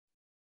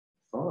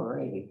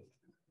righty.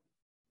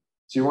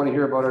 So you want to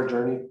hear about our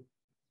journey?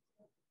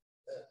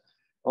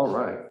 All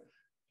right.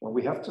 Well,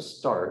 we have to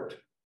start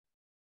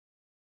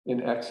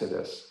in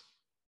Exodus.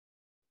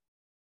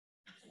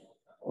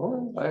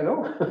 Oh, I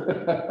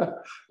know.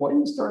 Why are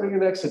you starting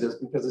in Exodus?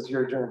 Because it's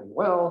your journey.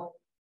 Well,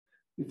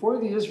 before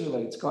the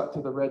Israelites got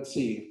to the Red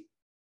Sea,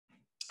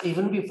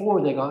 even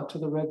before they got to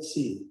the Red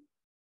Sea,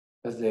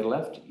 as they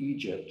left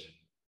Egypt,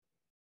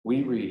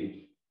 we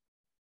read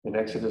in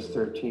Exodus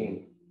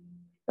 13,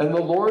 and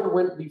the Lord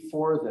went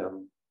before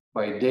them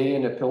by day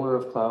in a pillar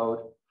of cloud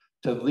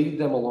to lead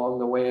them along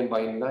the way, and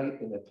by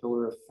night in a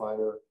pillar of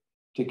fire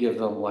to give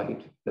them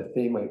light, that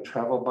they might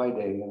travel by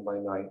day and by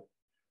night.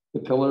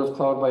 The pillar of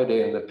cloud by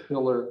day and the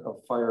pillar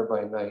of fire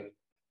by night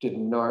did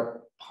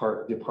not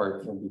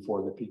depart from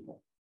before the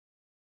people.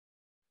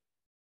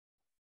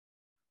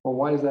 Well,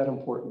 why is that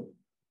important?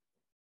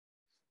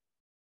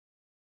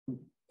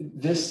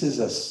 This is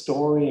a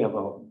story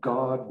about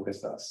God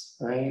with us,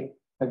 right?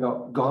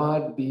 About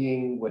God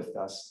being with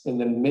us in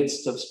the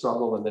midst of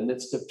struggle, in the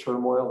midst of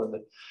turmoil,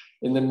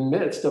 in the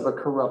midst of a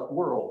corrupt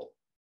world,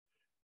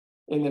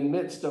 in the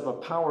midst of a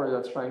power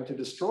that's trying to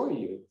destroy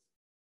you.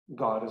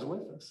 God is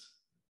with us.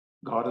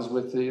 God is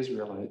with the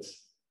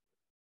Israelites,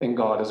 and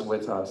God is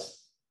with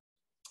us.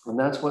 And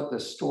that's what the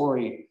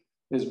story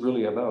is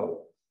really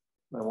about.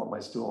 I want my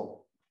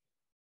stool.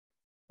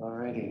 All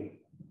righty.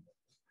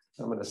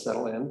 I'm going to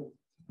settle in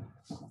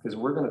because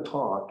we're going to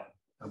talk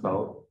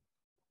about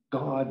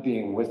God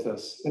being with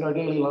us in our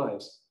daily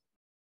lives,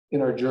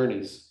 in our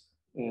journeys.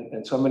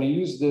 And so I'm going to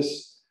use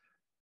this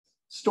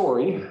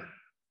story,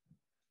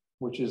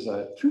 which is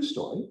a true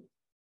story.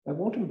 I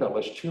won't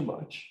embellish too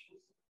much.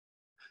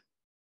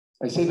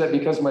 I say that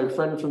because my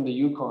friend from the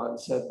Yukon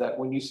said that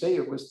when you say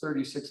it was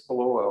 36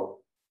 below,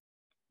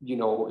 you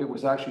know, it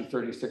was actually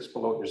 36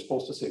 below. You're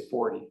supposed to say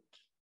 40.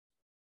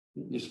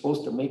 You're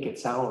supposed to make it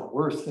sound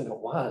worse than it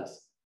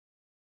was.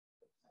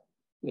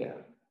 Yeah,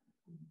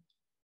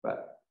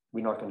 but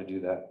we're not going to do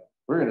that.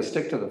 We're going to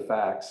stick to the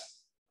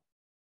facts.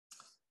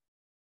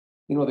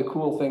 You know, the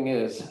cool thing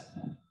is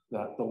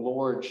that the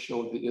Lord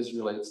showed the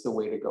Israelites the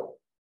way to go.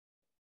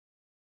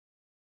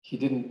 He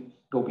didn't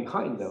go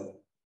behind them.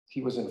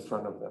 He was in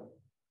front of them,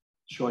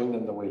 showing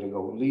them the way to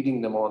go,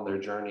 leading them on their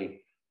journey.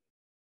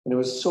 And it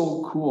was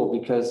so cool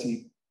because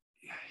he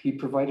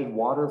provided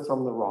water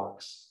from the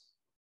rocks.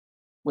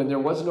 When there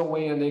was no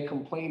way and they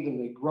complained and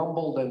they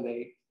grumbled and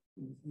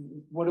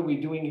what are we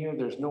doing here?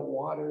 There's no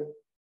water.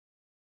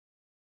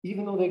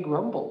 Even though they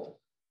grumbled,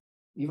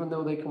 even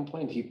though they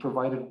complained, he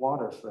provided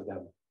water for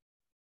them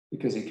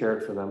because he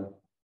cared for them.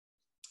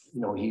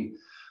 You know, he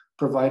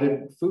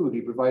provided food.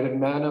 He provided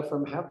manna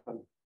from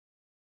heaven.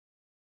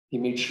 He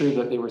made sure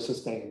that they were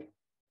sustained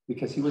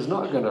because he was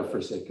not going to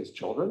forsake his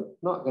children,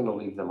 not going to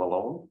leave them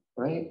alone,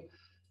 right?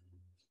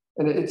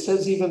 And it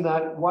says even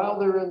that while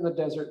they're in the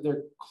desert,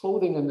 their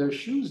clothing and their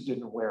shoes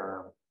didn't wear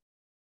out.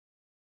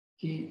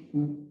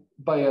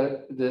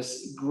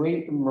 This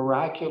great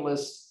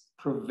miraculous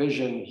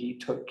provision, he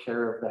took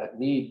care of that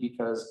need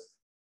because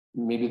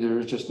maybe there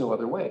was just no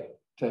other way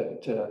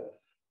to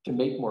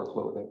make more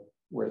clothing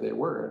where they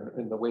were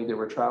and the way they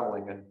were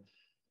traveling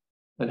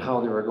and how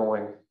they were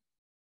going.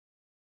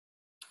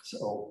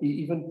 So he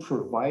even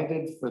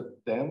provided for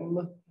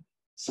them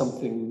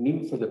something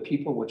new for the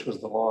people, which was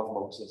the law of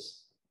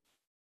Moses.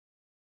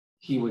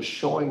 He was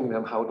showing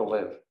them how to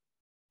live.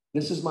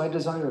 This is my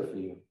desire for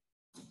you.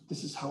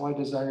 This is how I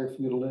desire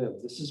for you to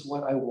live. This is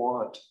what I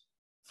want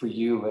for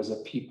you as a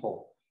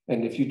people.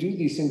 And if you do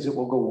these things, it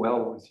will go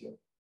well with you.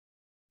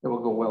 It will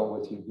go well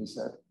with you, he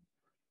said.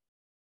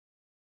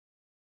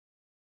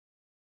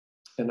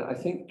 And I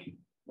think,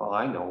 well,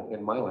 I know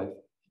in my life,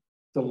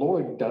 the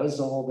Lord does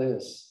all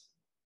this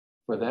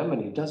for them,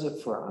 and he does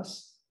it for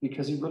us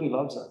because he really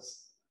loves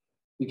us,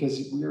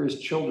 because we're his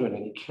children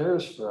and he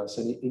cares for us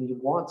and he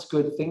wants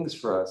good things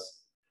for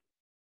us.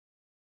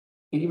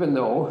 Even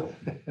though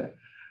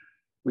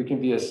we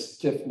can be a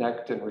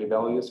stiff-necked and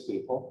rebellious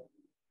people,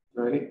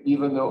 right?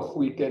 Even though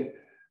we can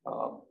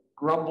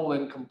grumble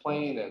and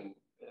complain and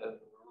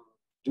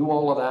do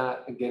all of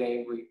that and get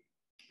angry,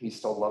 he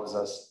still loves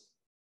us.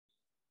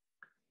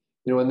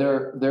 You know,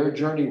 and their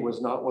journey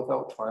was not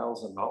without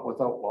trials and not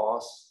without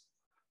loss,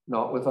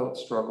 not without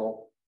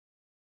struggle.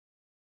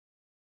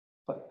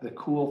 But the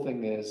cool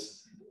thing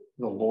is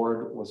the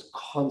Lord was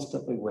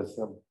constantly with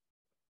them.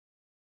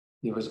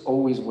 He was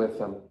always with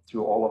them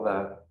through all of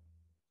that.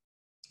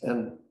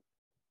 And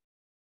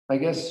I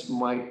guess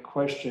my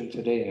question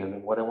today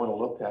and what I want to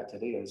look at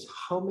today is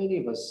how many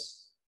of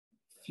us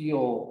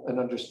feel and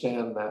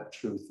understand that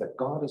truth, that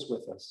God is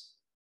with us,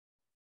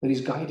 that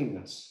he's guiding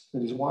us,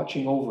 that he's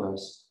watching over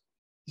us,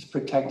 he's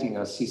protecting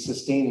us, he's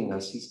sustaining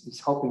us, he's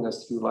helping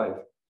us through life.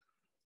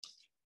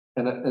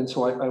 And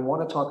so I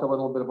want to talk a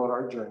little bit about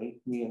our journey,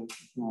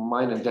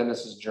 mine and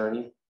Dennis's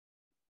journey,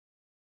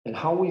 and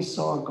how we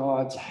saw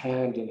God's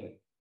hand in it,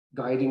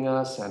 guiding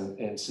us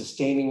and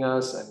sustaining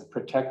us and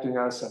protecting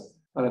us.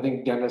 And I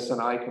think Dennis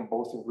and I can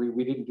both agree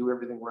we didn't do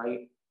everything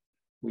right.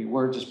 We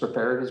weren't as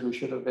prepared as we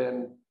should have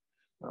been.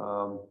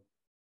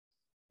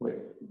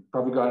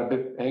 probably got a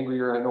bit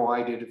angrier. I know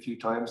I did a few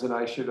times than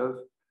I should have.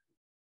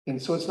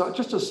 And so it's not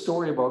just a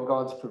story about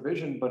God's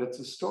provision, but it's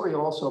a story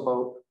also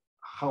about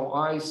how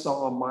I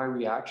saw my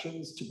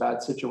reactions to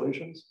bad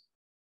situations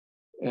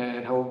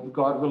and how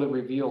God really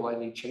revealed I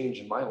need change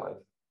in my life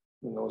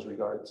in those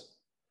regards,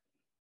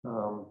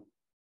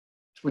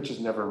 which is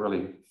never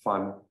really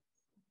fun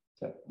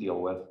to deal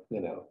with,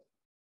 you know,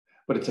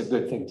 but it's a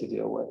good thing to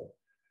deal with.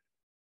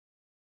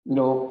 You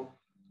know,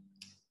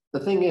 the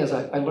thing is,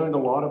 I learned a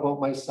lot about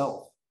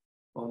myself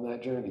on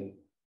that journey.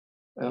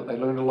 I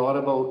learned a lot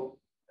about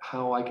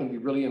how I can be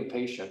really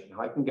impatient,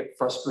 how I can get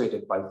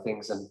frustrated by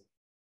things,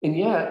 and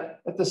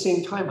yet at the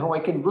same time, how I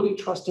can really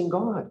trust in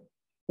God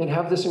and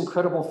have this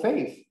incredible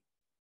faith.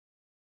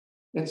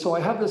 And so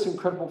I have this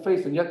incredible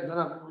faith, and yet then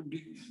I'm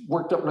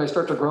worked up and I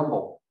start to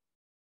grumble.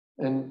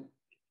 And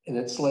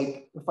it's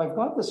like, if I've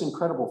got this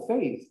incredible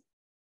faith,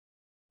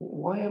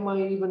 why am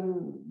I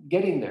even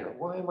getting there?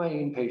 Why am I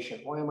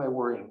impatient? Why am I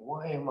worrying?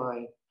 Why am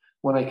I,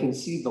 when I can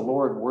see the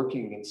Lord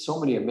working in so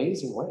many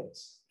amazing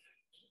ways?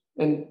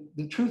 And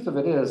the truth of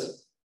it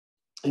is,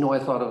 you know, I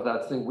thought of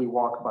that thing, we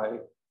walk by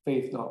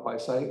faith, not by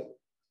sight.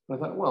 And I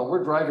thought, well,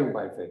 we're driving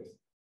by faith,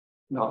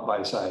 not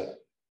by sight.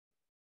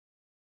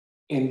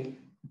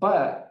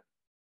 But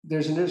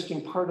there's an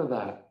interesting part of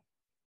that.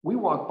 We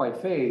walk by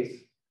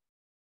faith,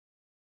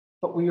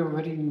 but we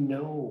already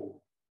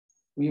know.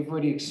 We have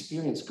already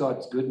experienced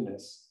God's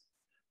goodness.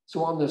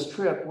 So on this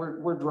trip,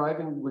 we're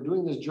driving, we're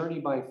doing this journey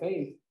by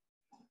faith,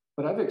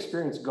 but I've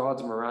experienced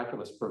God's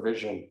miraculous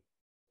provision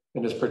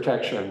and his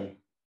protection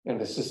and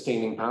his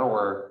sustaining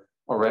power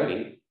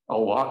already a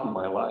lot in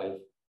my life.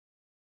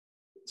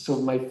 So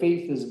my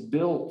faith is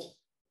built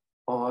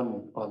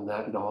on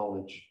that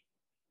knowledge.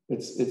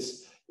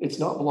 It's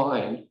not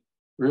blind,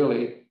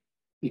 really,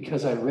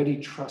 because I already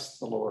trust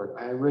the Lord.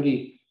 I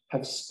already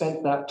have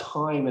spent that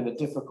time in a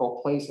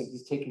difficult place and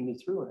he's taken me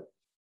through it.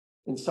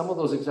 In some of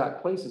those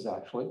exact places,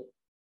 actually.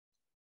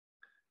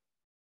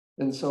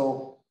 And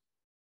so,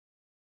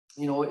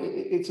 you know,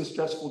 it's a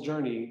stressful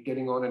journey,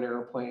 getting on an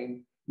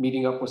airplane,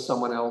 meeting up with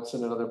someone else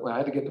in another plane. I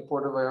had to get to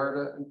Puerto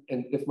Vallarta,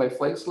 and if my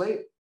flight's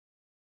late,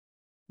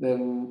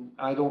 then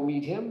I don't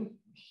meet him,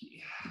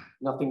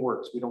 nothing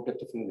works. We don't get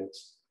to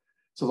Phoenix.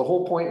 So the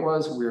whole point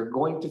was we were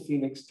going to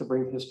Phoenix to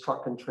bring his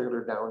truck and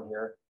trailer down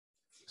here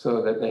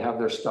so that they have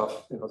their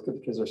stuff, you know,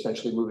 because they're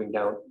essentially moving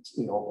down,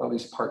 you know, at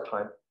least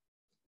part-time.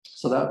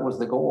 So that was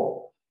the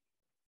goal.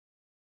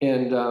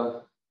 And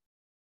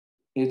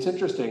it's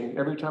interesting,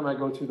 every time I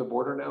go through the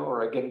border now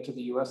or I get into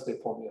the US, they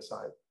pull me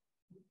aside.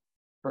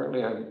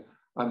 Apparently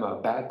I'm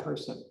a bad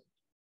person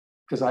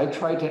because I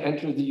tried to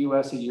enter the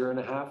US a year and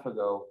a half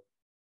ago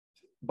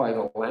by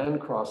the land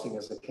crossing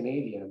as a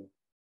Canadian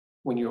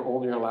when you're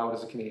only allowed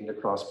as a Canadian to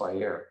cross by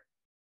air.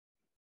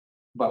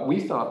 But we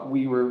thought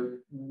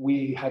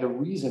we had a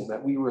reason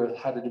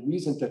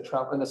to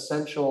travel, an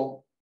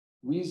essential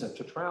reason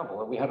to travel.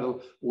 And we had a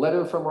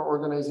letter from our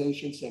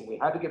organization saying we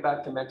had to get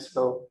back to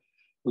Mexico.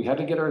 We had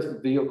to get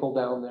our vehicle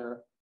down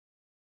there.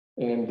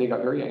 And they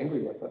got very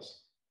angry with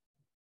us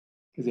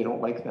because they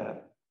don't like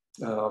that.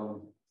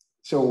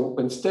 So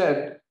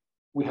instead,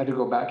 we had to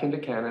go back into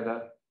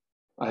Canada.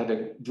 I had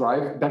to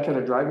drive, Becca had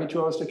to drive me 2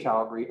 hours to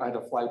Calgary. I had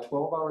to fly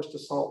 12 hours to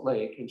Salt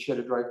Lake, and she had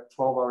to drive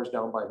 12 hours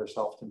down by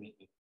herself to meet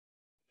me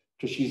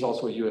because she's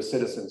also a US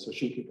citizen, so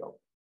she could go.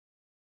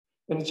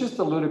 And it's just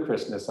the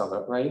ludicrousness of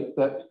it, right?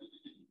 That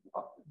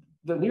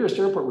the nearest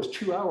airport was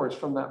 2 hours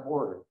from that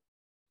border.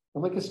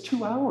 I'm like, it's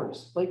 2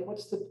 hours. Like,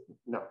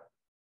 no,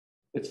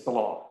 it's the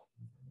law.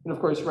 And of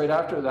course, right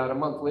after that, a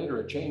month later,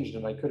 it changed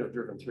and I could have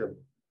driven through.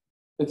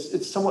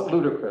 It's somewhat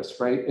ludicrous,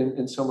 right?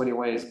 In so many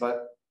ways,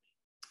 but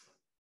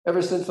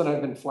ever since then,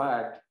 I've been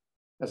flagged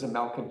as a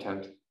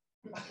malcontent.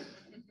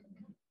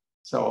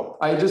 So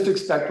I just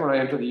expect when I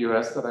enter the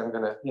US that I'm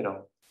gonna, you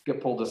know, get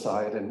pulled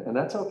aside and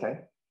that's okay.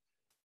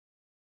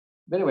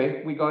 But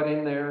anyway, we got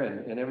in there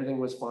and everything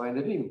was fine.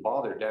 They didn't even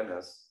bother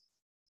Dennis.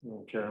 I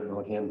don't care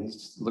about him. He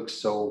looks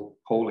so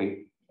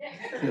holy.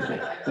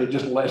 They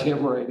just let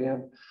him right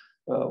in.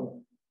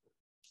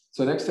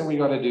 So next thing we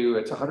got to do,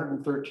 it's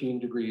 113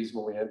 degrees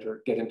when we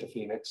get into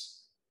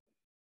Phoenix.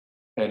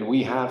 And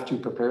we have to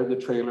prepare the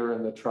trailer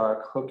and the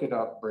truck, hook it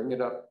up, bring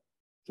it up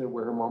to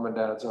where her mom and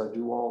dad's are,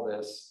 do all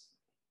this,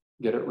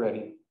 get it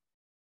ready.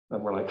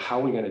 And we're like, how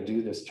are we going to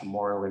do this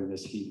tomorrow in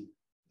this heat?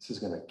 This is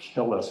going to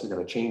kill us. We're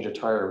going to change a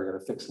tire. We're going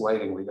to fix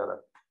lighting.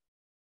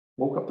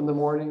 Woke up in the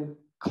morning,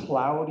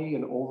 cloudy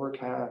and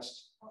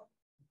overcast,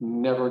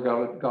 never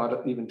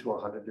got even to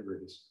 100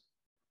 degrees.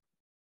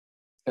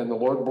 And the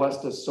Lord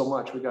blessed us so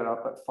much. We got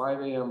up at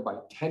 5 a.m. By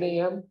 10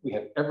 a.m., we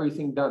had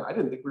everything done. I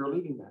didn't think we were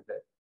leaving that day.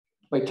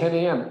 By 10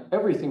 a.m.,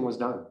 everything was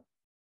done.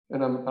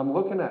 And I'm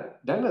looking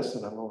at Dennis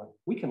and I'm going,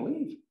 we can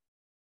leave.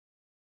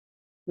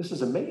 This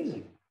is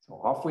amazing. So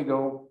off we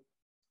go,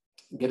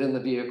 get in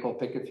the vehicle,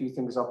 pick a few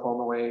things up on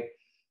the way,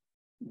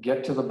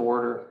 get to the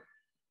border.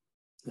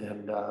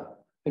 And I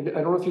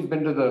don't know if you've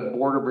been to the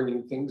border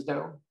bringing things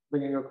down,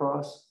 bringing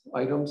across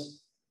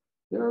items.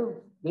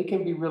 They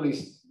can be really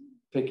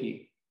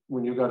picky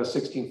when you've got a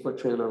 16-foot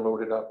trailer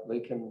loaded up.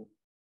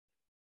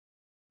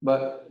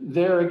 But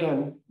there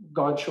again,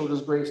 God showed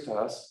his grace to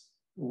us.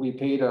 We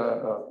paid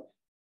a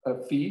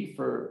fee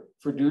for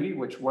duty,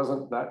 which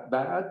wasn't that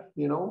bad,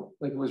 you know,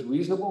 like it was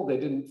reasonable. They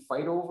didn't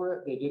fight over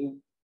it. They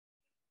didn't,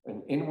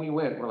 and in we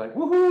went. We're like,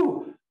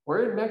 woohoo,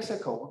 we're in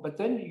Mexico. But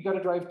then you got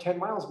to drive 10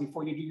 miles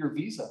before you do your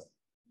visa,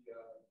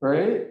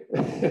 right?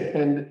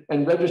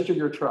 and register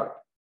your truck.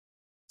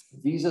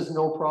 Visa's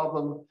no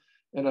problem.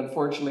 And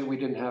unfortunately, we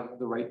didn't have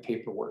the right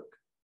paperwork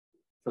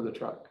for the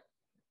truck.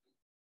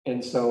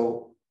 And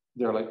so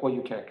they're like, well,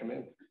 you can't come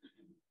in.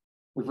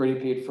 We've already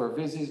paid for our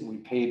visas. We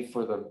paid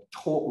for the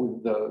toll,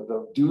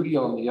 the duty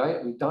on the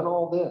item. We've done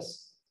all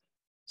this.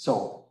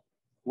 So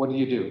what do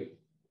you do?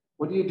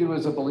 What do you do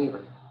as a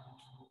believer?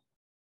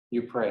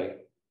 You pray,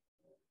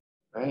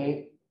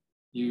 right?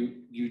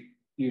 You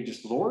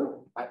just, Lord,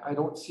 I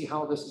don't see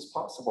how this is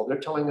possible. They're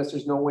telling us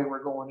there's no way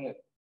we're going in.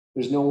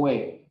 There's no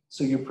way.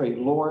 So you pray,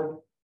 Lord,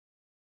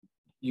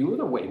 you are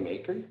the way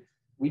maker.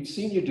 We've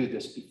seen you do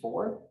this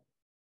before.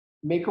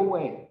 Make a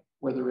way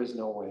where there is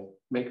no way.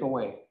 Make a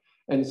way.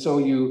 And so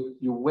you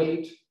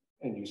wait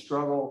and you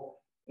struggle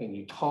and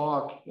you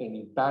talk and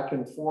you back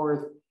and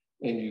forth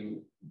and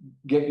you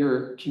get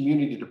your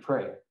community to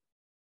pray,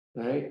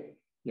 right?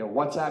 You know,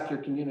 WhatsApp your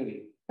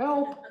community.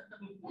 Help,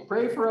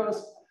 pray for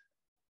us.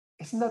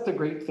 Isn't that the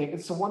great thing?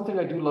 It's the one thing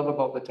I do love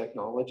about the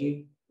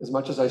technology, as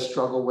much as I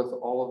struggle with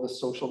all of the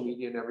social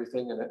media and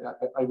everything, and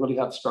I really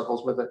have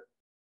struggles with it.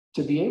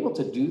 To be able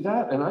to do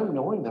that, and I'm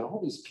knowing that all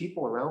these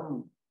people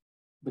around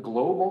the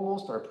globe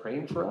almost are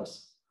praying for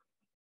us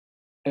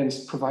and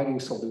providing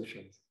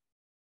solutions.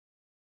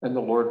 And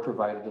the Lord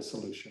provided a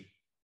solution.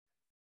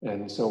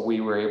 And so we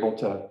were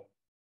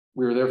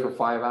there for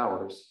 5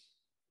 hours.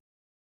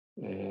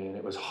 And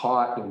it was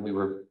hot and we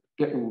were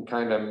getting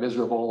kind of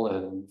miserable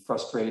and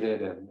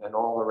frustrated and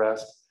all the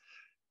rest.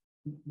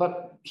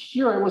 But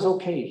here I was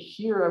okay.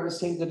 Here I was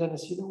saying to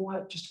Dennis, you know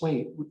what? Just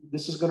wait.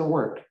 This is going to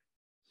work.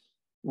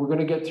 We're going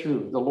to get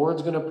through. The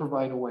Lord's going to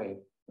provide a way.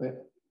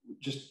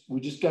 We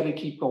just got to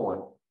keep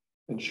going.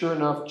 And sure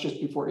enough, just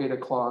before 8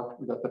 o'clock,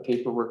 we got the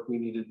paperwork we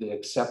needed. They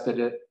accepted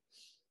it.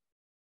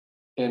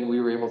 And we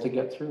were able to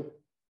get through.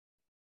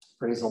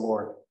 Praise the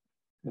Lord.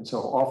 And so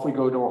off we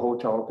go to a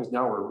hotel, because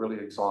now we're really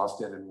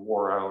exhausted and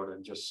wore out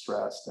and just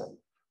stressed. And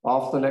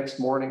off the next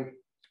morning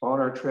on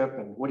our trip.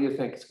 And what do you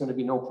think? It's going to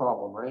be no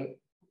problem, right?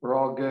 We're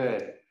all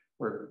good.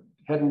 We're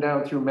heading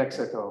down through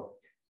Mexico.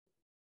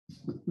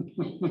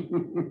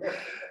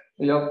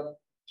 Yep,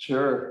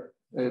 sure.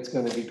 It's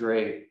going to be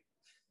great.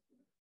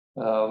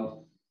 The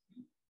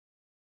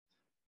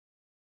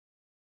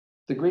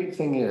great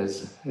thing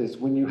is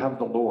when you have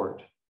the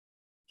Lord,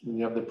 when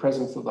you have the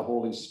presence of the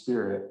Holy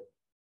Spirit,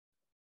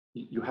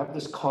 you have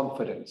this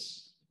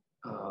confidence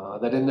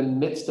that in the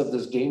midst of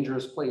this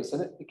dangerous place,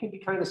 and it can be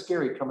kind of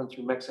scary coming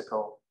through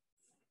Mexico,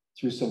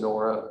 through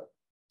Sonora,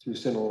 through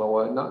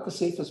Sinaloa, not the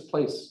safest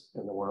place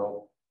in the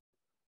world.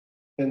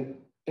 And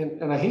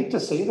I hate to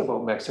say it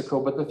about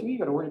Mexico, but the thing you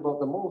got to worry about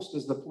the most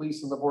is the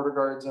police and the border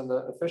guards and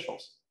the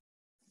officials.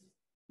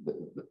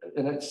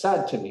 And it's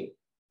sad to me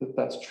that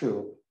that's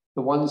true.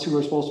 The ones who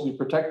are supposed to be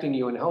protecting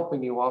you and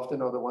helping you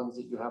often are the ones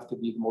that you have to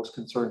be the most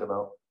concerned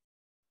about,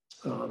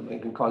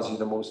 and can cause you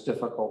the most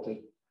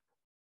difficulty.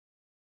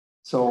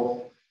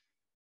 So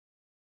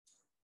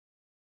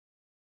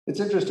it's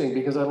interesting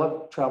because I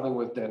love traveling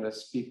with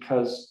Dennis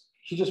because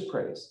he just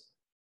prays.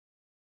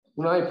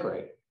 When I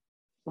pray,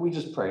 we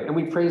just pray and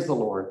we praise the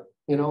Lord,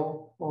 you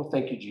know, oh,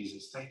 thank you,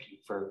 Jesus. Thank you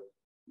for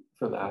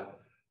that.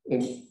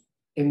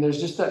 And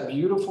there's just that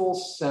beautiful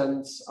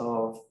sense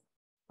of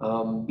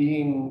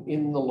being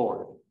in the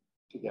Lord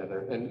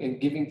together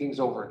and giving things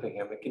over to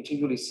him and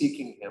continually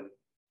seeking him.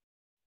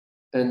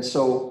 And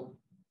so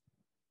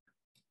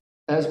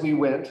as we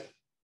went,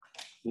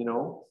 you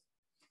know,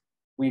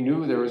 we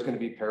knew there was going to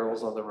be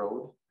perils on the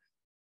road,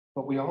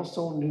 but we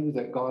also knew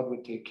that God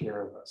would take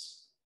care of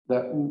us,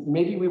 that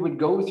maybe we would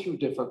go through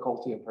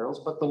difficulty and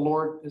perils, but the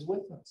Lord is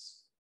with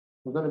us.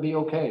 We're going to be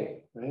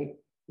okay, right?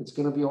 It's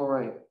going to be all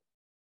right.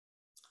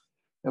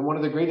 And one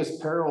of the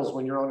greatest perils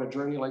when you're on a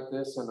journey like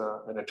this in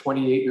a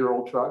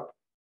 28-year-old truck,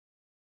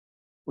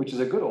 which is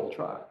a good old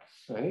truck,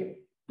 right?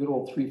 Good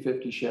old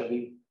 350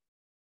 Chevy.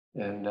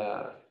 And,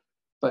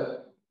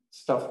 but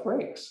stuff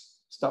breaks,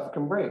 stuff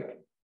can break.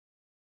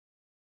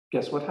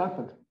 Guess what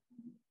happened?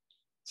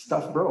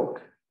 Stuff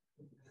broke.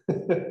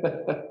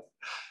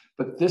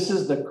 But this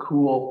is the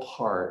cool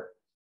part.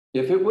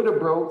 If it would have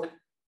broke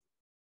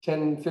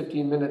 10,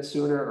 15 minutes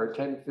sooner or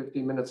 10,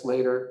 15 minutes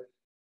later,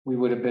 we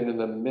would have been in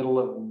the middle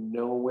of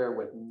nowhere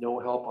with no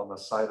help on the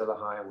side of the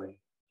highway.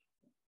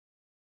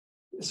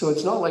 So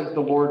it's not like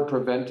the Lord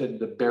prevented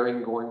the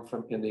bearing going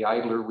from in the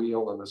idler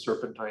wheel and the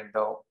serpentine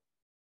belt,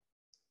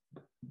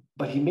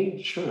 but he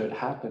made sure it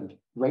happened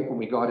right when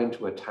we got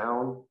into a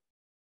town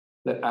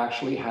that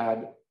actually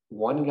had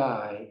one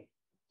guy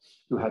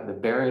who had the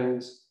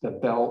bearings, the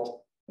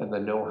belt, and the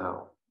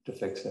know-how to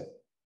fix it.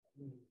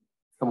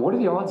 And what are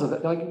the odds of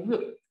that? Like,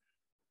 really,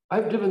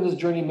 I've driven this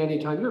journey many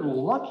times. You're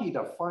lucky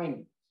to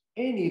find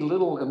any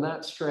little in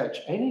that stretch,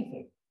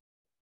 anything.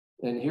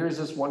 And here's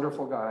this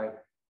wonderful guy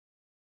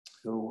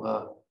who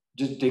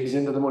just digs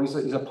into the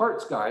motor. He's a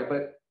parts guy,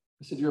 but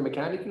I said, "You're a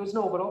mechanic?" He goes,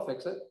 "No, but I'll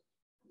fix it."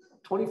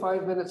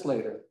 25 minutes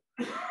later,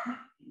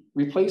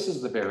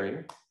 replaces the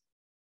bearing,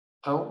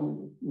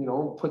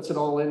 puts it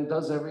all in,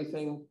 does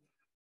everything,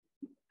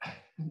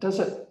 does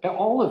it,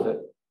 all of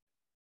it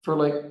for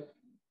like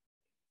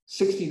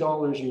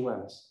 $60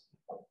 US.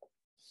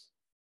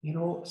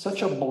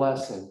 Such a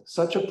blessing,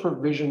 such a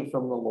provision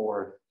from the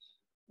Lord.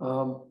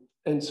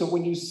 And so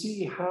when you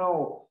see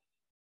how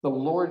the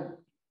Lord,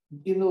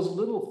 in those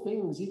little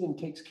things, even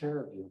takes care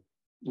of you,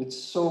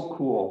 it's so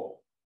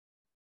cool.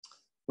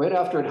 Right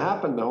after it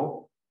happened,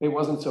 though, it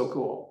wasn't so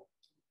cool,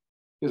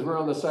 because we're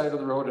on the side of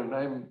the road, and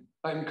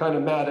I'm kind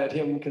of mad at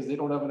him because they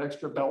don't have an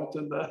extra belt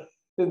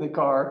in the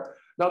car.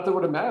 Not that it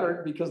would have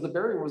mattered, because the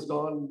bearing was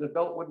gone. The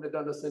belt wouldn't have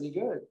done us any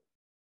good.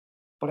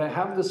 But I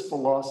have this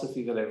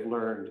philosophy that I've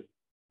learned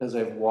as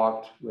I've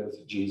walked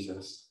with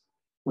Jesus.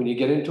 When you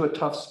get into a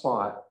tough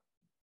spot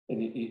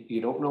and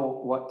you don't know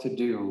what to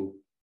do,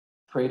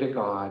 pray to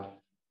God,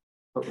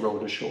 but row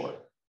to shore.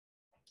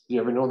 Do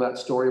you ever know that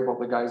story about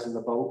the guys in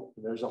the boat?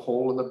 There's a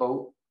hole in the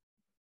boat,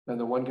 and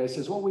the one guy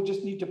says, "Well, we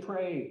just need to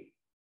pray."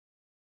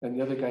 And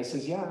the other guy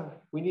says, "Yeah,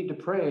 we need to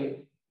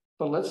pray,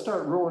 but let's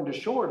start rowing to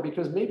shore,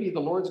 because maybe the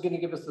Lord's going to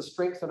give us the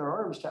strength in our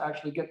arms to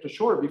actually get to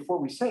shore before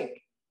we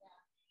sink.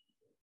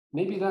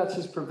 Maybe that's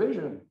his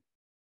provision,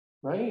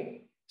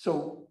 right?"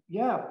 So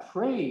yeah,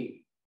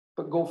 pray,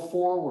 but go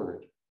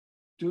forward.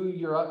 Do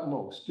your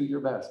utmost, do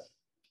your best.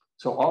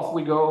 So off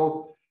we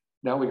go.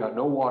 Now we got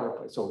no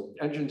water. So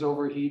engine's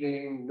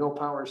overheating, no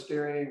power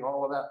steering,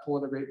 all of that,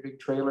 pulling a great big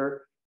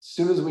trailer. As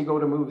soon as we go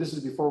to move, this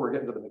is before we're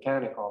getting to the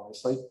mechanic,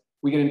 obviously,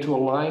 we get into a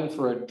line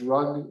for a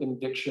drug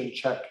addiction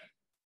check.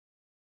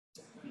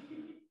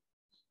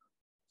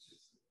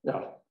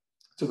 Yeah.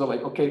 So they're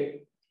like,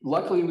 okay,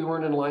 luckily we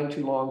weren't in line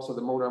too long. So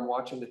the motor, I'm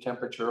watching the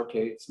temperature.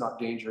 Okay, it's not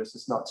dangerous.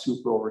 It's not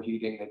super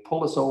overheating. They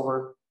pull us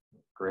over.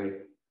 Great.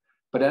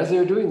 But as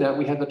they're doing that,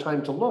 we had the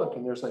time to look,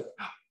 and there's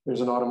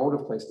an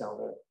automotive place down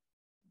there,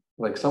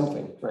 like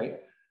something,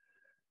 right?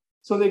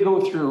 So they go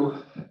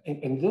through,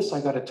 and this, I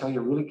got to tell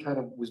you, really kind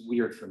of was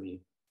weird for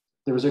me.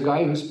 There was a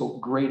guy who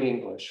spoke great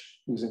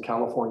English. He was in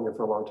California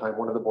for a long time,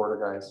 one of the border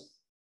guys.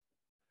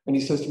 And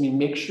he says to me,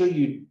 "Make sure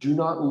you do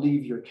not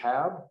leave your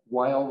cab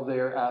while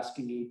they're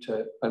asking you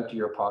to empty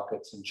your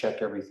pockets and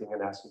check everything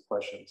and ask you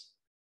questions."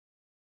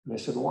 And I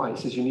said, "Why?" He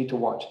says, "You need to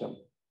watch them."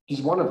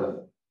 He's one of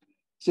them.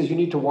 He says, "You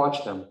need to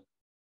watch them."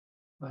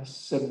 I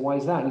said, "Why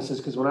is that?" And he says,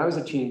 "Because when I was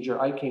a teenager,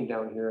 I came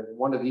down here, and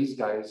one of these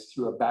guys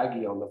threw a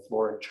baggie on the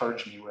floor and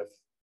charged me with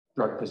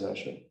drug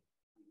possession."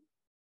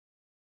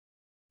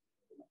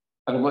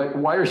 And I'm like,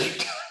 "Why are you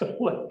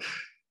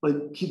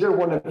like they're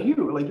one of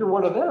you, like you're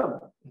one of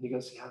them?" And he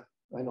goes, "Yeah,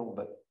 I know,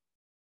 but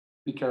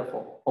be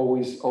careful.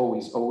 Always,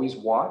 always, always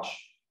watch.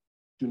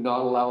 Do not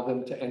allow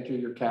them to enter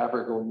your cab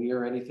or go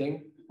near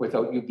anything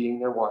without you being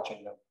there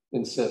watching them.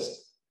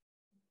 Insist."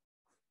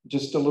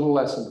 Just a little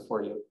lesson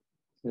for you.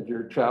 If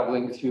you're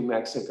traveling through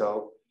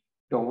Mexico,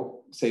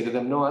 don't say to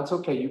them, "No, that's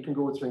okay. You can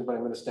go with drink, but I'm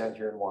going to stand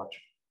here and watch."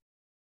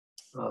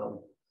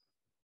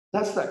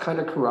 That's that kind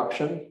of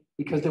corruption,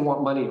 because they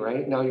want money,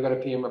 right? Now you got to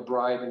pay them a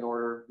bribe in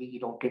order that you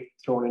don't get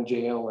thrown in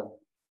jail. And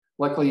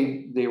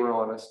luckily, they were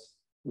honest.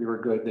 We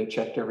were good. They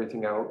checked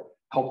everything out,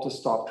 helped us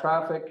stop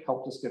traffic,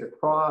 helped us get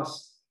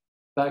across.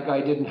 That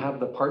guy didn't have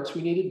the parts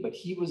we needed, but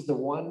he was the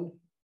one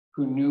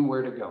who knew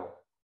where to go,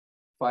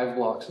 5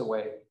 blocks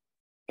away.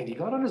 And he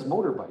got on his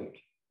motorbike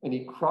and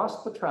he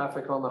crossed the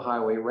traffic on the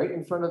highway right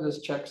in front of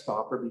this check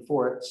stopper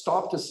before it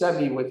stopped to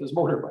semi with his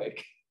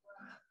motorbike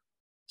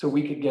so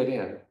we could get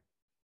in,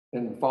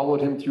 and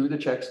followed him through the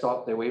check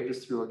stop. They waved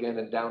us through again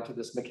and down to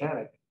this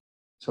mechanic.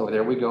 So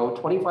there we go.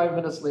 25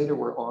 minutes later,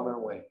 we're on our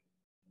way.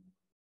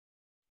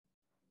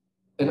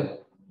 And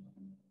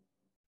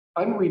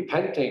I'm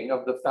repenting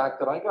of the fact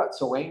that I got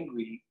so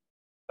angry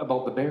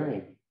about the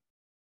bearing.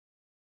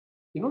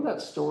 You know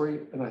that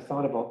story, and I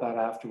thought about that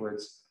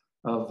afterwards,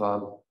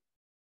 of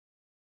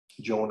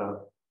Jonah.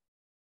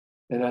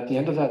 And at the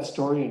end of that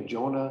story in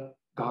Jonah,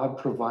 God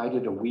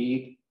provided a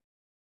weed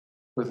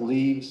with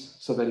leaves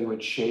so that he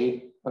would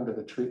shade under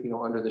the tree,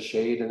 under the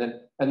shade. And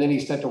then he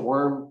sent a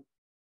worm,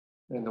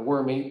 and the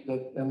worm ate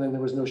that, and then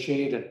there was no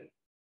shade.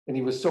 And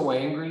he was so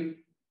angry.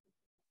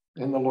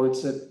 And the Lord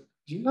said,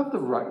 "Do you have the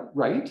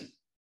right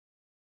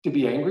to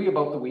be angry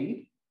about the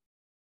weed?"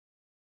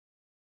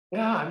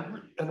 Yeah.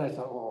 And I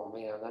thought, oh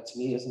man, that's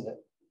me, isn't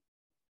it?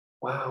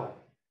 Wow.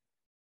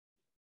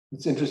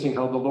 It's interesting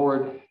how the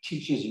Lord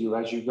teaches you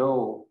as you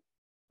go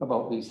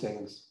about these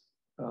things.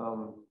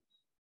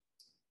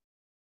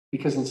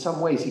 Because in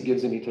some ways he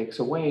gives and he takes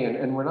away,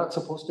 and we're not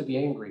supposed to be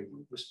angry.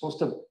 We're supposed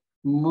to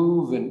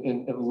move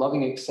in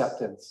loving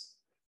acceptance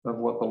of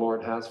what the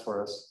Lord has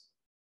for us.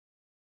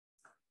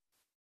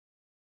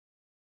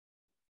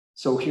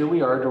 So here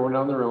we are going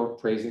down the road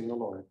praising the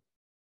Lord.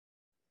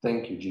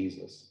 Thank you,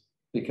 Jesus.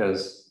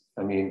 Because,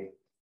 I mean,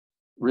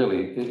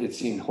 really, it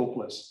seemed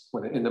hopeless.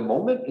 In the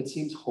moment, it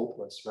seems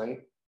hopeless,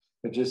 right?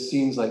 It just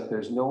seems like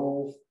there's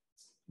no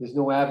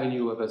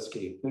avenue of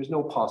escape. There's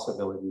no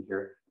possibility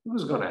here.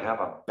 who's going to have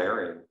a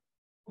bearing,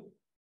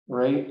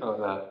 right,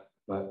 on that?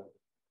 But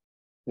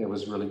it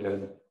was really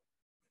good.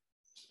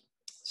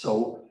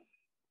 So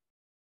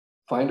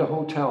find a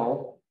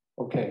hotel.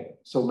 Okay,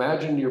 so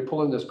imagine you're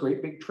pulling this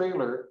great big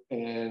trailer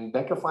and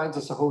Becca finds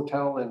us a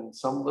hotel in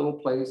some little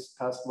place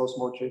past Los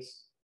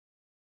Moches,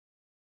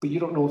 but you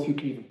don't know if you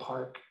can even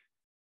park.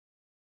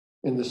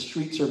 And the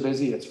streets are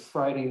busy. It's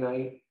Friday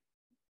night.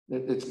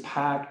 It's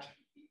packed.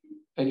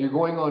 And you're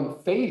going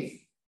on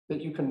faith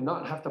that you can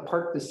not have to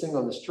park this thing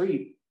on the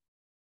street.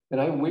 And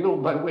I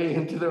wiggled my way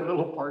into their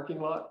little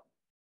parking lot.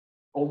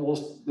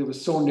 Almost, it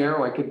was so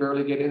narrow, I could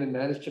barely get in and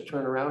managed to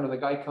turn around. And the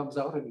guy comes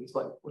out and he's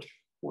like,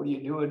 what are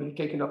you doing? You're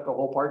taking up the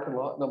whole parking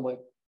lot. And I'm like,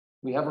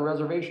 we have a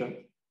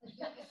reservation.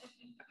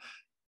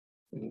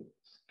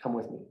 Come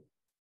with me.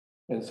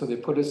 And so they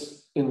put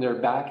us in their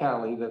back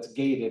alley that's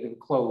gated and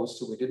closed,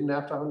 so we didn't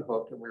have to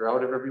unhook, and we were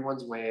out of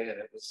everyone's way, and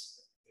it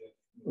was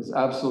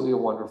absolutely a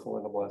wonderful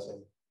and a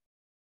blessing.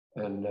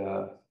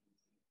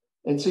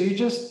 And so you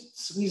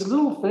just, these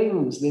little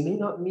things, they may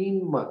not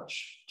mean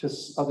much to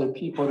other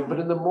people, but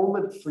in the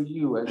moment for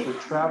you, as you're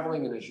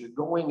traveling and as you're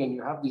going and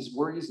you have these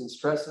worries and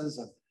stresses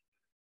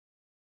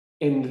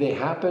and they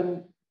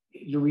happen,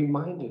 you're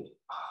reminded,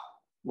 oh,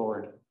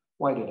 Lord,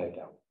 why did I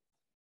doubt?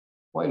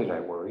 Why did I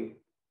worry?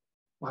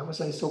 Why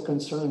was I so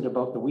concerned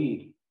about the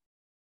weed?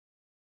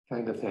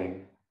 Kind of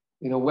thing.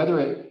 You know, whether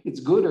it's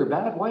good or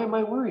bad, why am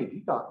I worried?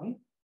 You got me,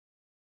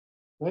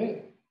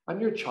 right? I'm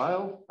your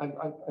child.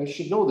 I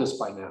should know this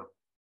by now.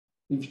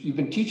 You've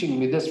been teaching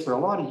me this for a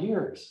lot of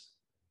years.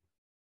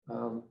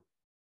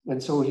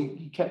 And so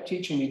he kept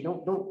teaching me,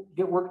 don't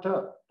get worked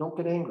up. Don't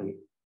get angry.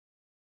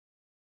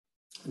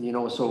 You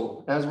know,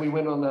 so as we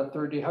went on that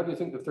third day, how do you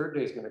think the third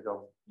day is going to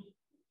go?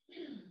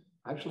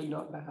 Actually,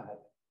 not bad.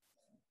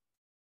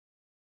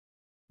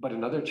 But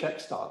another check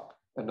stop,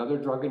 another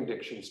drug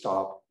addiction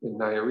stop in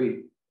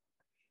Nayarit.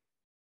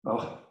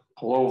 Oh,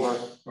 pull over.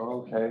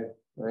 Okay,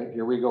 right,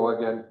 here we go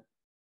again.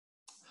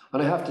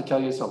 And I have to tell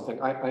you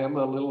something. I am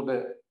a little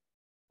bit,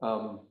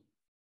 I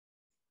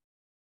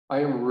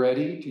am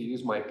ready to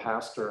use my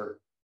pastor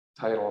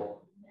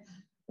title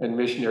and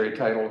missionary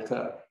title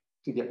to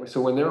get,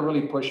 so when they're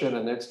really pushing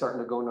and it's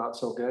starting to go not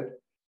so good,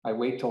 I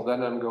wait till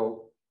then and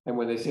go, and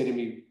when they say to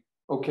me,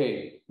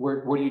 okay,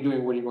 what are you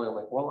doing? Where are you going? I'm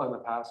like, well, I'm a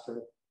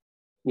pastor.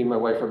 Me and my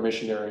wife are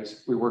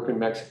missionaries. We work in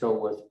Mexico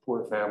with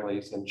poor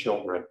families and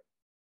children.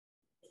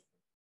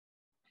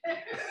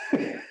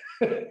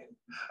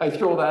 I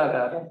throw that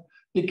at them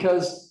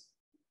because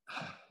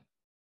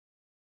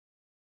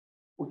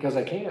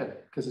I can,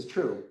 because it's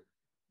true.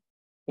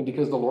 And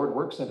because the Lord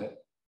works in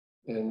it.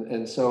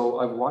 And so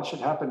I've watched it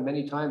happen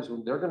many times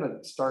when they're going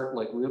to start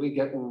like really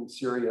getting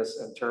serious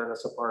and tearing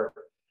us apart.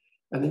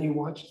 And then you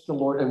watch the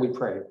Lord and we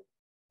pray,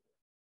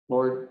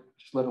 Lord,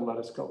 just let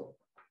us go.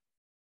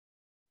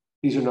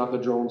 These are not the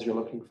drones you're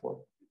looking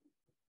for,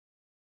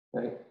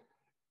 right?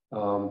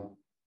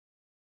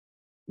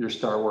 Your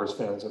Star Wars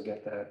fans will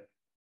get that.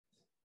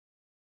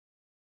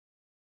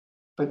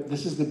 But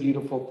this is the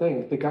beautiful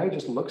thing. The guy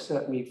just looks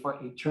at me,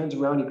 he turns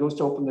around, he goes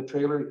to open the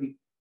trailer,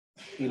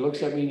 he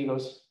looks at me and he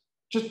goes,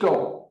 just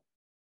go,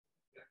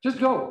 just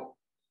go.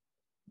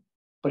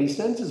 But he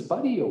sends his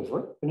buddy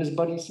over and his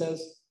buddy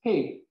says,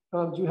 hey,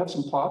 do you have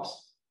some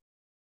pops?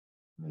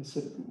 I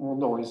said, well,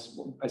 no.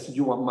 I said,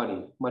 you want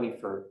money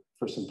for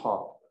some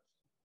pop,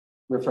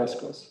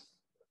 refrescos.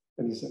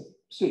 And he said,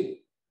 see.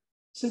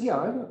 I said, yeah,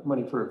 I have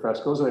money for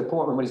refrescos. And I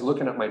pull out my money, he's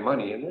looking at my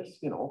money, and there's,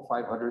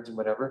 500s and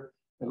whatever.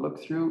 I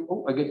look through,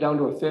 oh, I get down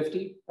to a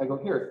 50. I go,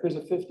 here's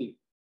a 50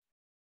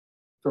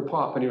 for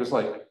pop. And he was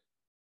like,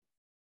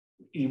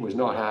 he was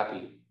not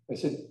happy. I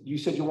said, you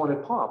said you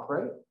wanted pop,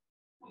 right?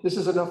 This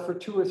is enough for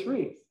 2 or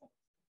 3.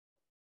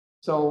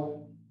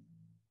 So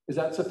is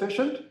that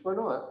sufficient or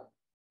not?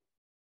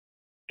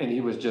 And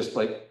he was just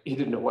like, he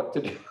didn't know what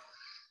to do.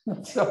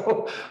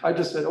 So I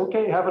just said,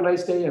 okay, have a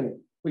nice day. And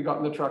we got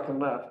in the truck and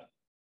left.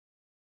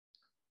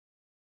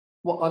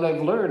 Well, and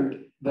I've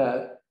learned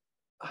that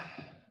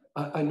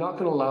I'm not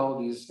going to allow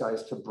these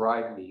guys to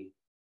bribe me.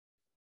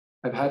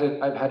 I've had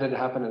it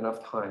happen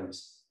enough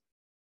times.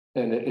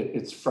 And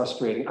it's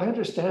frustrating. I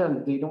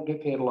understand they don't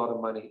get paid a lot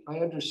of money. I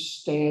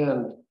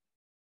understand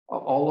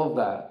all of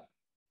that.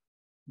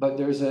 But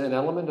there's an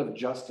element of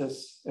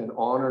justice and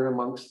honor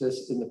amongst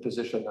this in the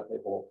position that they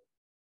hold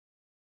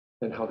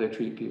and how they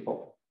treat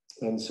people.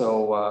 And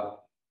so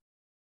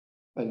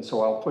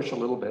I'll push a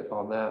little bit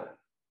on that.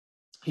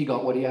 He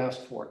got what he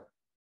asked for,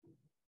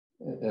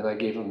 and I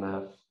gave him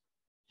that.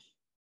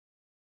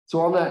 So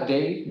on that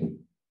day,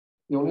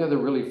 the only other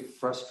really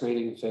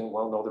frustrating thing,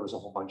 well, no, there was a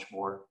whole bunch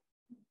more.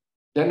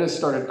 Dennis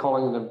started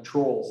calling them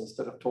trolls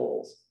instead of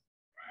tolls.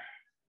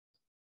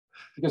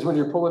 Because when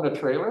you're pulling a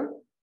trailer,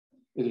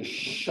 it is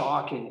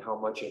shocking how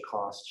much it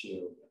costs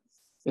you.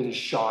 It is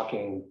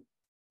shocking.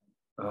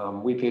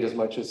 We paid as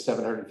much as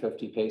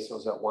 750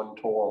 pesos at one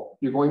toll.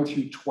 You're going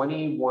through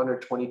 21 or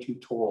 22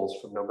 tolls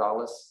from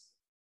Nogales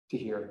to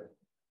here.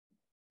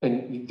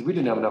 And we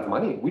didn't have enough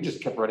money. We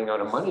just kept running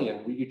out of money,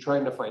 and you're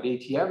trying to find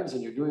ATMs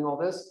and you're doing all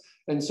this.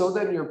 And so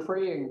then you're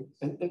praying,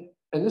 and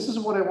And this is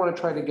what I want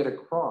to try to get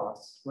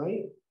across,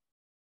 right?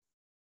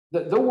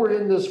 That though we're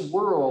in this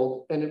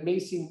world and it may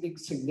seem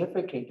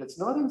insignificant, it's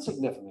not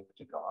insignificant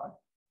to God.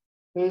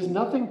 There's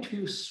nothing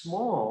too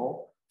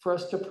small for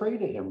us to pray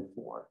to him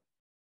for.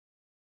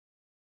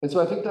 And so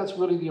I think that's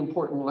really the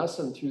important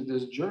lesson through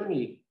this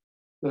journey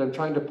that I'm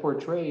trying to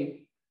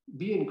portray.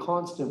 Be in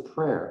constant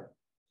prayer,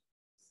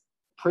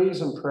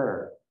 praise and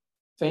prayer,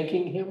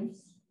 thanking him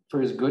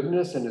for his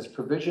goodness and his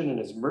provision and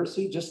his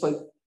mercy, just like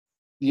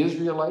the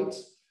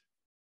Israelites.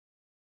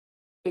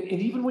 And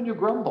even when you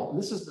grumble, and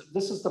this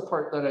is the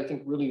part that I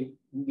think really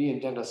me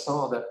and Dennis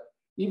saw, that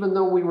even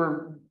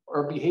though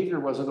our behavior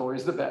wasn't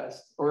always the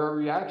best, or our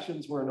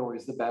reactions weren't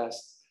always the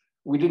best,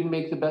 we didn't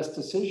make the best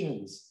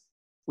decisions,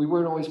 we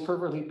weren't always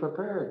perfectly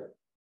prepared,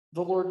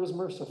 the Lord was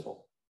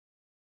merciful.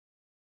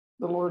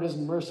 The Lord is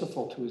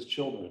merciful to his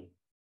children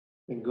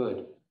and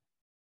good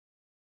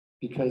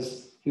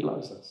because he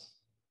loves us.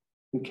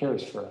 He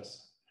cares for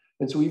us.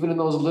 And so even in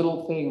those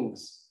little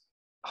things,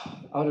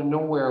 out of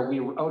nowhere, we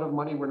were out of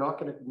money, we're not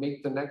going to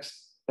make the next,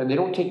 and they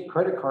don't take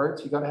credit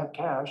cards, you got to have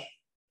cash.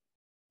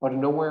 Out of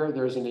nowhere,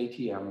 there's an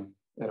ATM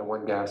at a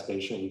one gas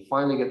station. We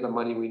finally get the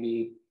money we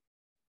need,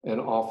 and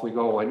off we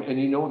go. And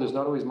you know, there's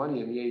not always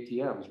money in the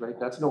ATMs, right?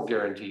 That's no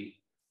guarantee.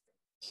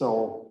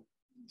 So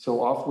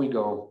off we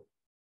go,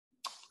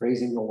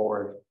 praising the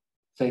Lord,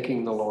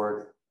 thanking the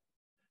Lord.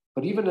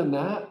 But even in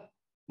that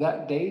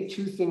day,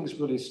 two things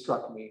really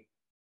struck me.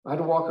 I had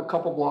to walk a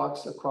couple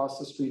blocks across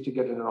the street to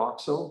get in an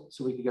OXXO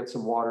so we could get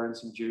some water and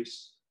some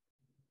juice.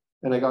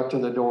 And I got to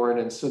the door, and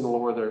in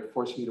Sinaloa, they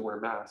forced me to wear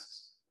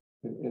masks.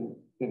 And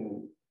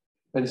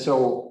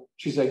so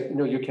she's like,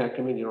 no, you can't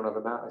come in. You don't have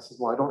a mask. I said,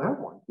 well, I don't have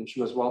one. And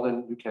she goes, well,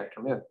 then you can't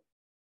come in.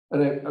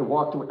 And I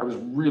walked away. I was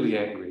really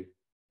angry.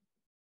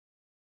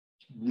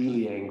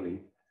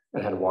 I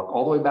had to walk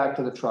all the way back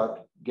to the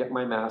truck, get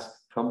my mask,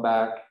 come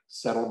back,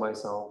 settle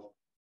myself.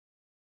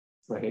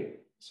 Right?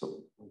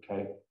 So,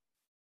 okay.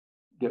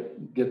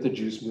 Get the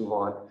juice, move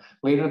on.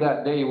 Later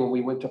that day, when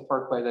we went to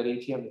park by that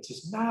ATM, it's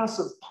this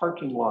massive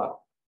parking lot,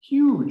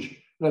 huge.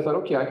 And I thought,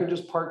 okay, I can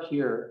just park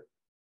here,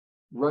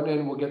 run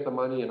in, we'll get the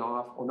money and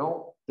off. Oh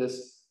no,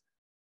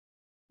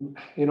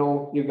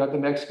 you've got the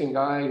Mexican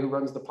guy who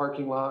runs the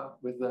parking lot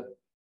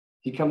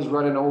he comes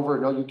running over,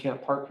 no, you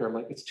can't park here. I'm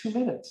like, it's 2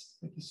 minutes.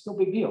 Like, it's no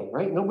big deal,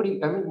 right?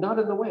 Not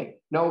in the way.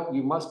 No,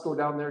 you must go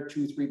down there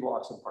 2-3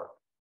 blocks and park.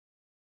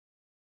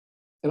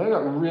 And I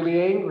got really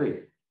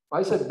angry.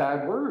 I said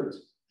bad words.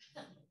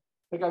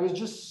 Like, I was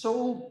just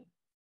so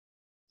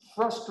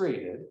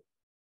frustrated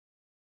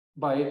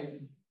by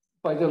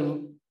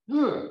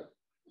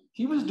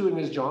he was doing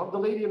his job. The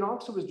lady in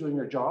OXXO was doing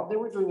her job. They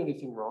weren't doing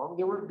anything wrong.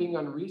 They weren't being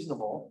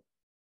unreasonable.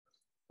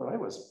 But I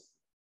was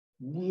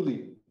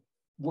really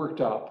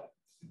worked up,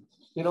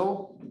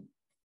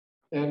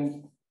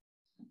 and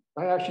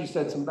I actually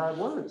said some bad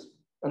words.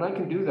 And I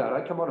can do that.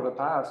 I come out of a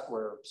past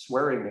where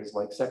swearing is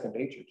like second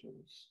nature to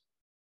me.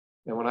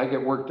 And when I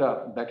get worked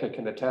up, Becca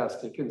can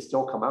attest, it can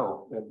still come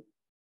out.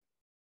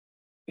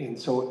 And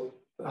so,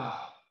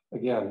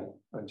 again,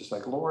 I'm just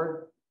like,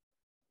 Lord,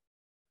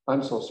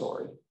 I'm so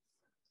sorry.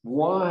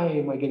 Why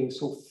am I getting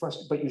so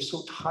frustrated? But you're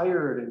so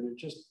tired, and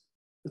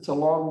it's a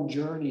long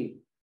journey.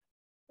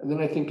 And then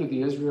I think of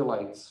the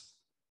Israelites,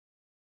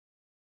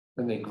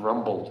 and they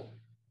grumbled,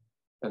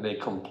 and they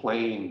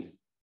complained,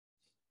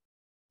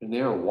 and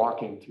they were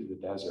walking through the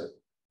desert.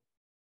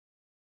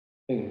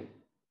 And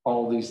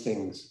all these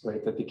things,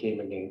 right, that they came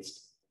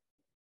against.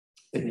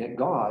 And yet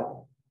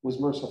God was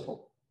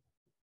merciful.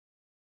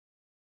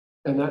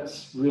 And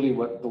that's really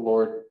what the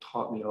Lord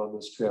taught me on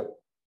this trip.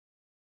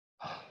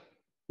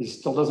 He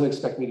still doesn't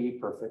expect me to be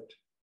perfect.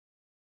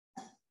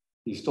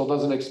 He still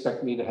doesn't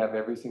expect me to have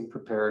everything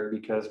prepared,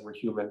 because we're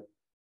human,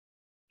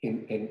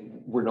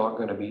 and we're not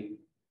going to be.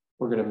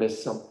 We're going to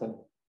miss something.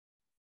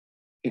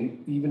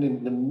 And even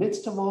in the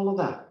midst of all of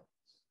that,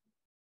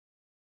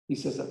 he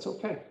says, that's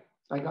okay.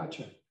 I got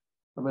you.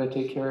 I'm going to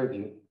take care of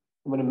you.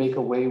 I'm going to make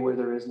a way where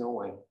there is no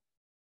way.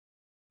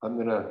 I'm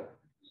going to,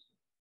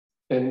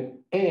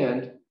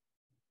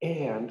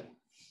 and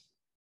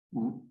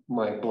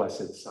my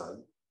blessed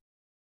son,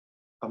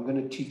 I'm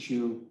going to teach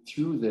you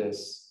through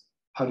this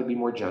how to be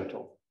more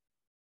gentle,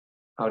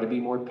 how to be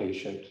more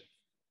patient,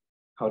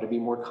 how to be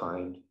more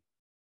kind,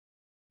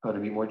 how to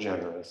be more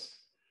generous.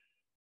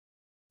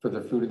 For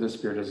the fruit of the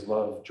Spirit is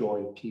love,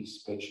 joy,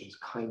 peace, patience,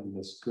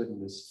 kindness,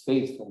 goodness,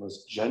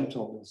 faithfulness,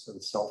 gentleness,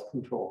 and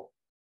self-control.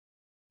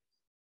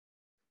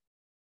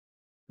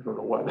 I don't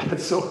know why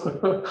that's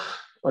so.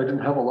 I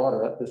didn't have a lot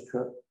of that this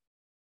trip.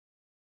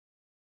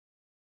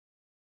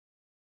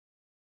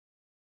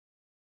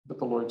 But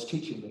the Lord's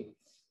teaching me.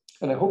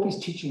 And I hope he's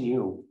teaching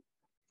you.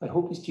 I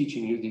hope he's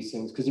teaching you these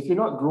things. Because if you're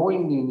not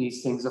growing in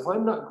these things, if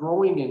I'm not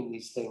growing in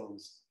these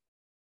things,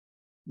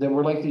 then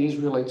we're like the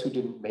Israelites who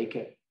didn't make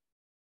it,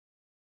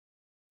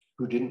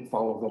 who didn't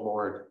follow the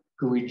Lord,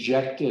 who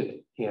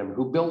rejected him,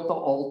 who built the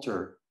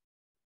altar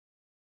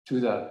to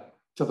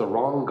the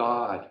wrong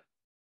God,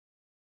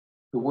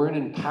 who weren't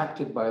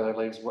impacted by their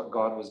lives what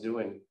God was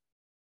doing.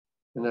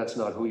 And that's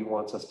not who he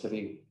wants us to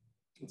be.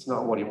 It's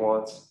not what he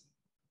wants.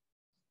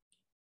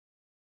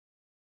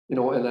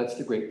 And that's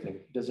the great thing.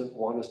 He doesn't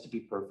want us to be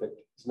perfect.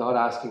 He's not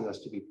asking us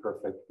to be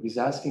perfect, but he's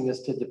asking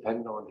us to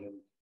depend on him,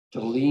 to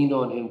lean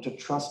on him, to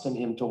trust in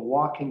him, to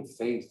walk in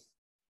faith,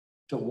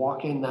 to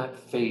walk in that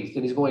faith.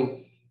 And he's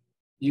going,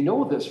 you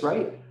know this,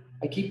 right?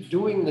 I keep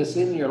doing this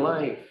in your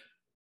life.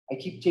 I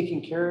keep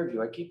taking care of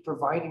you. I keep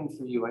providing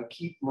for you. I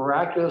keep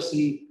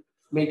miraculously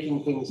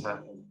making things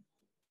happen.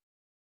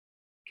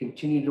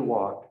 Continue to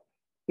walk.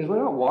 Because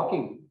we're not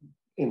walking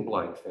in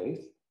blind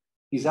faith.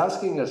 He's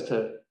asking us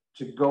to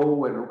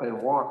go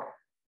and walk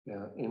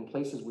in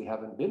places we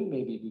haven't been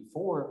maybe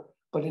before,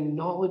 but in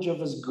knowledge of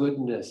his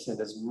goodness and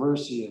his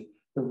mercy and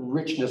the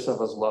richness of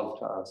his love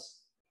to us.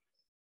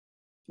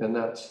 And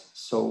that's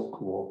so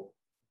cool.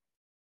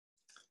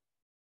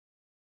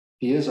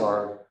 He is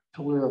our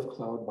pillar of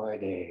cloud by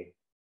day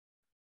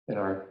and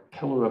our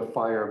pillar of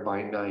fire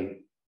by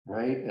night,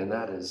 right? And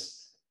that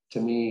is, to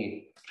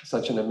me,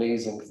 such an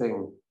amazing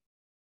thing.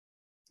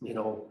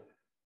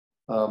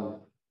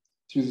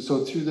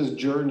 Through this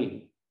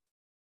journey,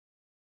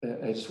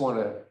 I just want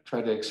to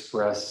try to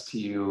express to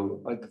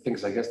you, like the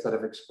things I guess that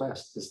I've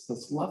expressed,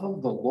 this love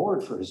of the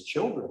Lord for his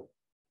children,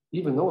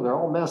 even though they're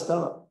all messed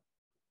up.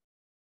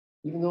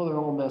 Even though they're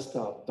all messed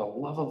up, the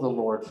love of the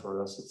Lord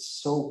for us, it's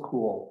so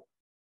cool.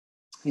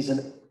 He's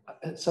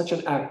such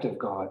an active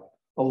God,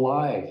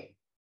 alive,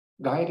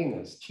 guiding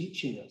us,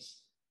 teaching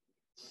us.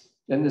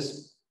 And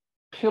this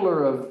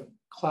pillar of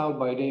cloud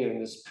by day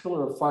and this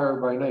pillar of fire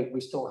by night,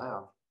 we still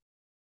have.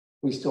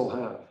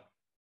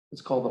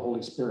 It's called the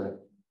Holy Spirit.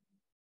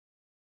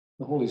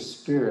 The Holy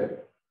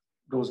Spirit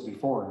goes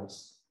before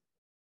us.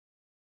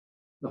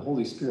 The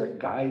Holy Spirit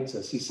guides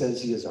us. He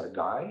says he is our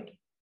guide.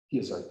 He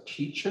is our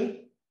teacher.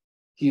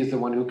 He is the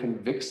one who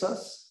convicts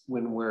us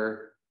when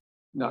we're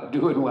not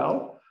doing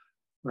well,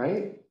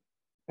 right?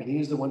 And he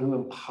is the one who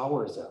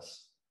empowers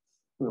us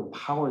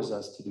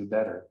to do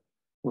better,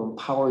 who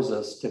empowers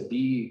us to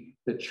be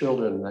the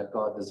children that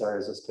God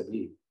desires us to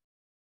be,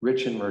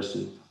 rich in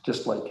mercy,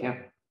 just like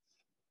him.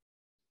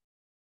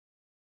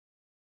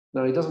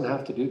 Now, he doesn't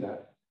have to do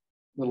that.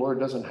 The Lord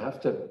doesn't have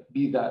to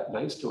be that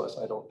nice to us,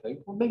 I don't think.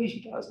 Well, maybe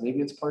he does.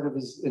 Maybe it's part of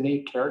his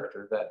innate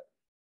character that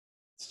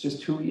it's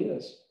just who he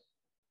is,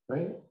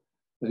 right?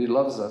 That he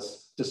loves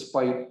us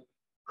despite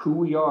who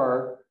we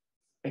are,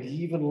 and he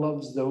even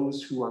loves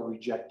those who are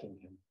rejecting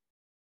him.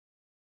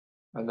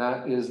 And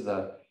that is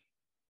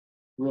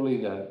really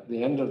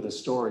the end of the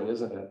story,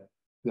 isn't it?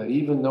 That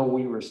even though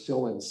we were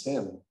still in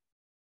sin,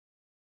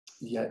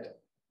 yet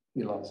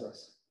he loves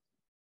us.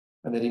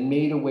 And that he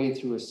made a way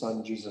through his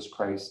son, Jesus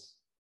Christ,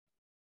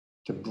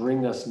 to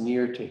bring us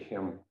near to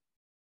him,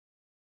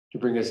 to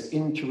bring us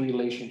into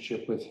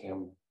relationship with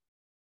him,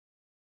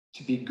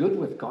 to be good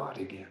with God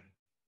again.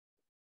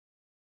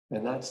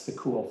 And that's the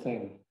cool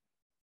thing,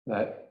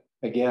 that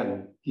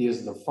again, he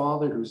is the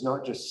Father who's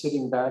not just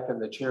sitting back in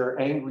the chair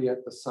angry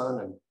at the Son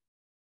and,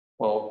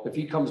 well, if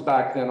he comes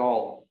back, then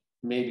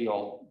maybe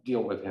I'll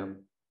deal with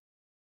him.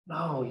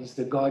 No, he's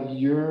the God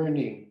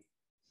yearning,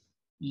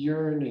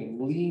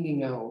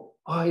 leaning out,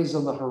 eyes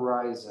on the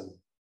horizon,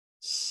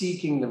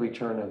 seeking the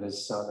return of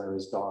his son or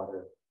his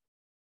daughter,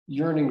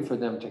 yearning for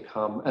them to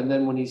come. And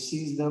then when he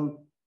sees them,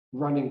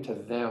 running to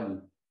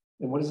them.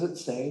 And what does it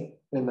say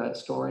in that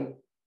story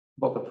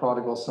about the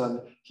prodigal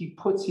son? He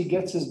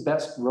gets his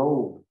best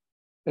robe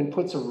and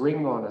puts a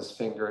ring on his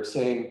finger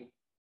saying,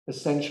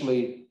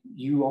 essentially,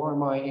 you are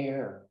my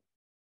heir.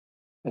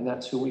 And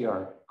that's who we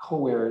are,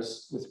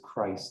 co-heirs with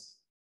Christ,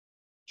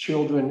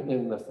 children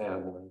in the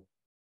family.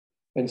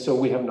 And so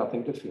we have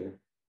nothing to fear.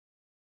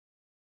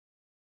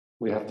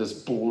 We have this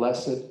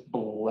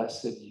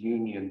blessed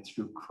union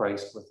through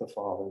Christ with the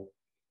Father.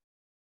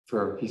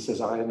 For he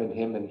says, I am in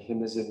him and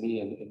him is in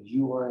me, and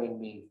you are in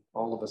me,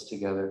 all of us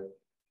together.